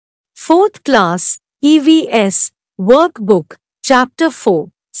4th class, EVS Workbook, Chapter 4,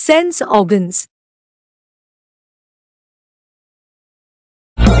 Sense Organs.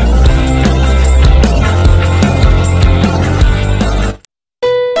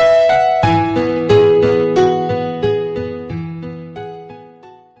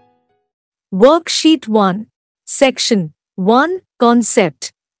 Worksheet 1, Section 1,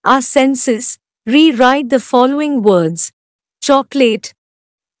 Concept. Our senses. Rewrite the following words: chocolate,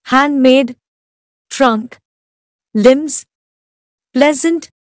 handmade, trunk, limbs, pleasant,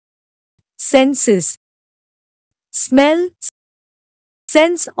 senses, smell,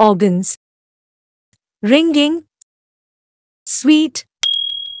 sense organs, ringing, sweet,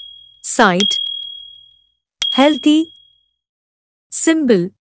 sight, healthy, symbol,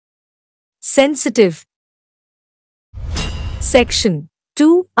 sensitive. Section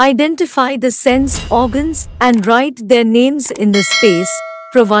 2. Identify the sense organs and write their names in the space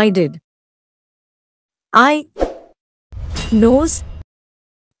provided. Eye, nose,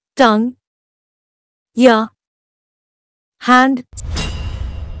 tongue, ear, hand.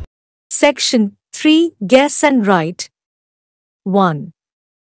 Section 3. Guess and write. 1.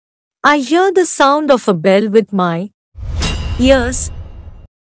 I hear the sound of a bell with my ears.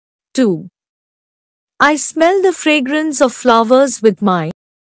 2. I smell the fragrance of flowers with my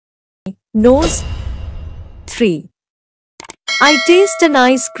nose. 3. I taste an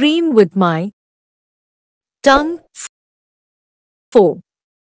ice cream with my tongue. 4.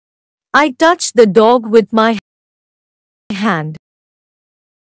 I touch the dog with my hand.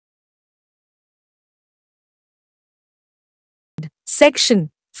 Section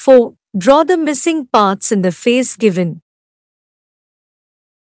 4. Draw the missing parts in the face given.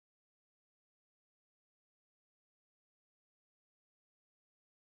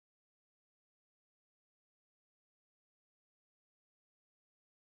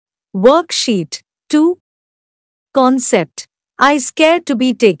 Worksheet 2. Concept. Eyes care to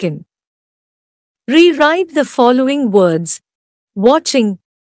be taken. Rewrite the following words: watching,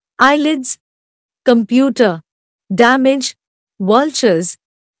 eyelids, computer, damage, vultures,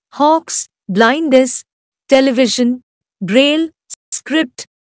 hawks, blindness, television, braille, script.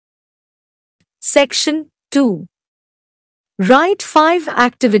 Section 2. Write 5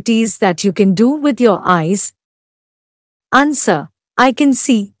 activities that you can do with your eyes. Answer: I can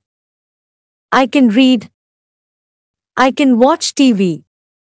see, I can read, I can watch TV,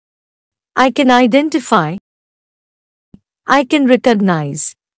 I can identify, I can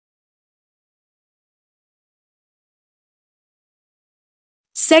recognize.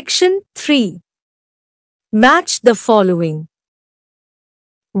 Section 3. Match the following.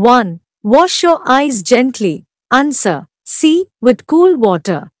 1. Wash your eyes gently. Answer: see, with cool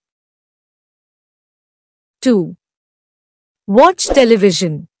water. 2. Watch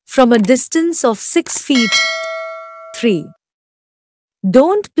television from a distance of 6 feet. 3.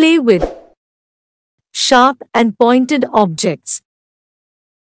 Don't play with sharp and pointed objects.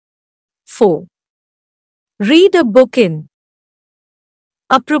 4. Read a book in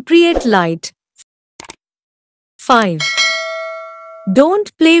appropriate light. 5.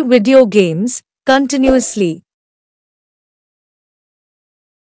 Don't play video games continuously.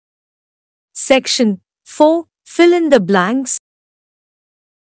 Section 4. Fill in the blanks.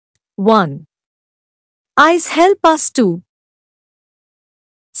 1. Eyes help us to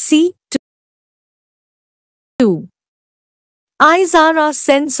see. 2. Eyes are our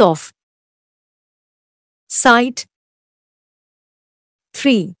sense of sight.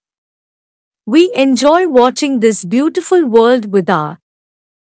 3. We enjoy watching this beautiful world with our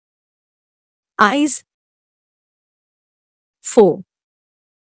eyes. 4.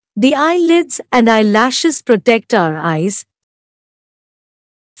 The eyelids and eyelashes protect our eyes.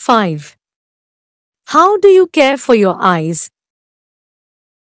 5. How do you care for your eyes?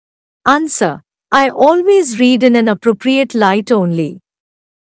 Answer: I always read in an appropriate light only.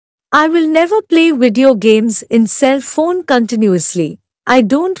 I will never play video games in cell phone continuously. I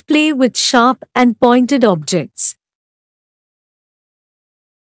don't play with sharp and pointed objects.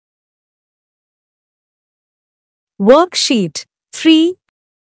 Worksheet 3.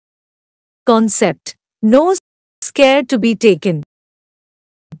 Concept. No care to be taken.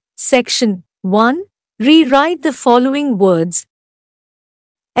 Section 1. Rewrite the following words: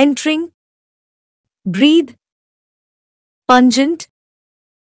 entering, breathe, pungent,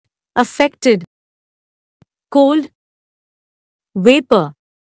 affected, cold, vapor,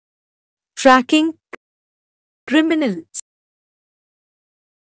 tracking, criminal.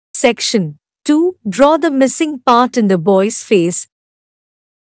 Section 2. Draw the missing part in the boy's face.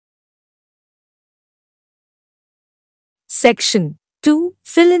 Section 2.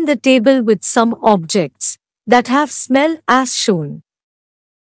 fill in the table with some objects that have smell as shown.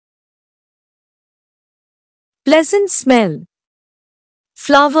 Pleasant smell.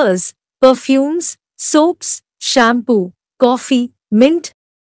 Flowers, perfumes, soaps, shampoo, coffee, mint.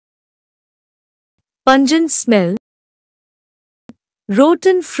 Pungent smell.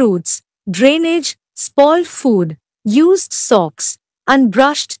 Rotten fruits, drainage, spoiled food, used socks,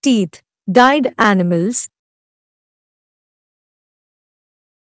 unbrushed teeth, died animals.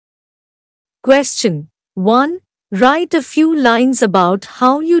 Question 1. Write a few lines about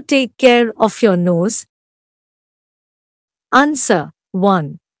how you take care of your nose. Answer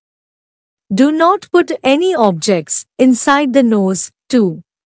 1. Do not put any objects inside the nose. 2.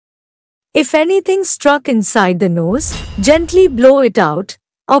 If anything struck inside the nose, gently blow it out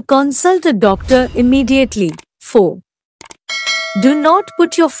or consult a doctor immediately. 4. Do not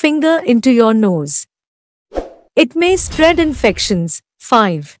put your finger into your nose. It may spread infections.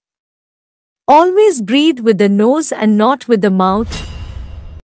 5. Always breathe with the nose and not with the mouth.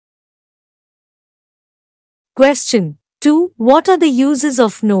 Question 2. What are the uses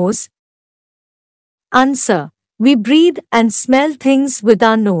of nose? Answer. We breathe and smell things with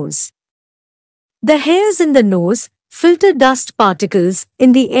our nose. The hairs in the nose filter dust particles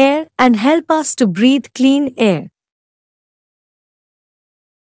in the air and help us to breathe clean air.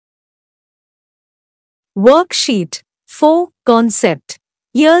 Worksheet 4. Concept.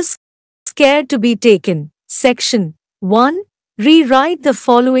 Ears care to be taken. Section 1. Rewrite the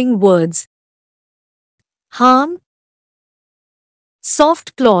following words. Harm.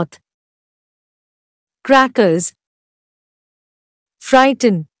 Soft cloth. Crackers.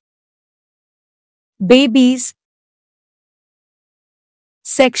 Frighten. Babies.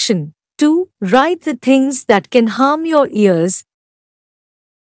 Section 2. Write the things that can harm your ears.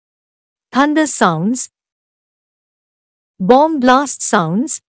 Thunder sounds. Bomb blast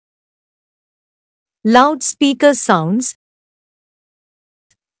sounds. Loudspeaker sounds.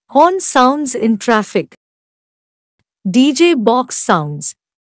 Horn sounds in traffic. DJ box sounds.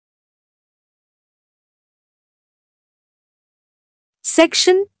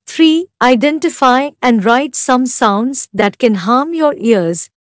 Section 3. Identify and write some sounds that can harm your ears.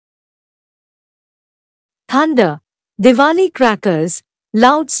 Thunder, Diwali crackers,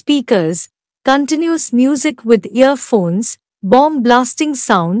 loudspeakers, continuous music with earphones, bomb blasting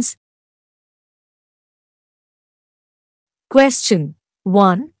sounds. Question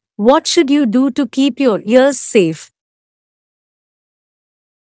 1. What should you do to keep your ears safe?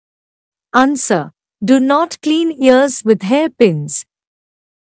 Answer. Do not clean ears with hairpins.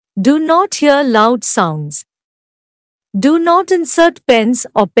 Do not hear loud sounds. Do not insert pens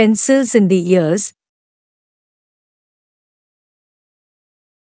or pencils in the ears.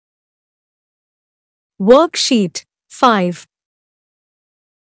 Worksheet 5.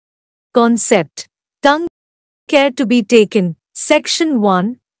 Concept. Tongue care to be taken. Section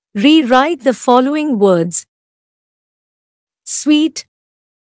 1. Rewrite the following words. Sweet.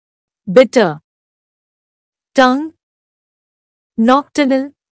 Bitter. Tongue.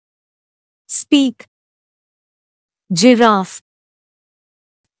 Nocturnal. Speak. Giraffe.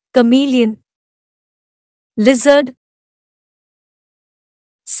 Chameleon. Lizard.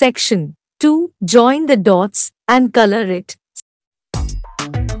 Section 2. Join the dots and color it.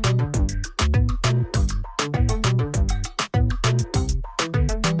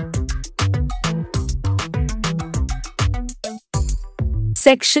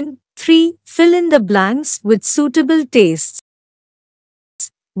 Section 3. Fill in the blanks with suitable tastes.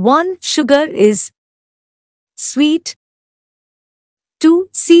 1. Sugar is sweet. 2.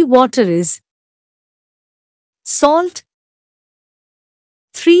 Sea water is salt.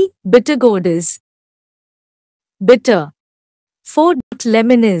 3. Bitter gourd is bitter. 4.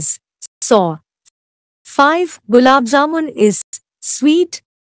 Lemon is sour. 5. Gulab jamun is sweet.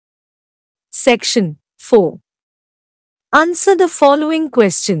 Section 4. Answer the following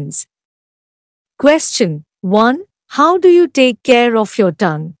questions. Question 1. How do you take care of your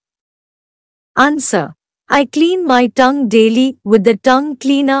tongue? Answer. I clean my tongue daily with the tongue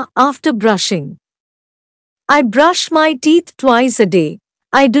cleaner after brushing. I brush my teeth twice a day.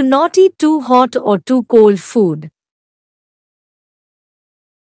 I do not eat too hot or too cold food.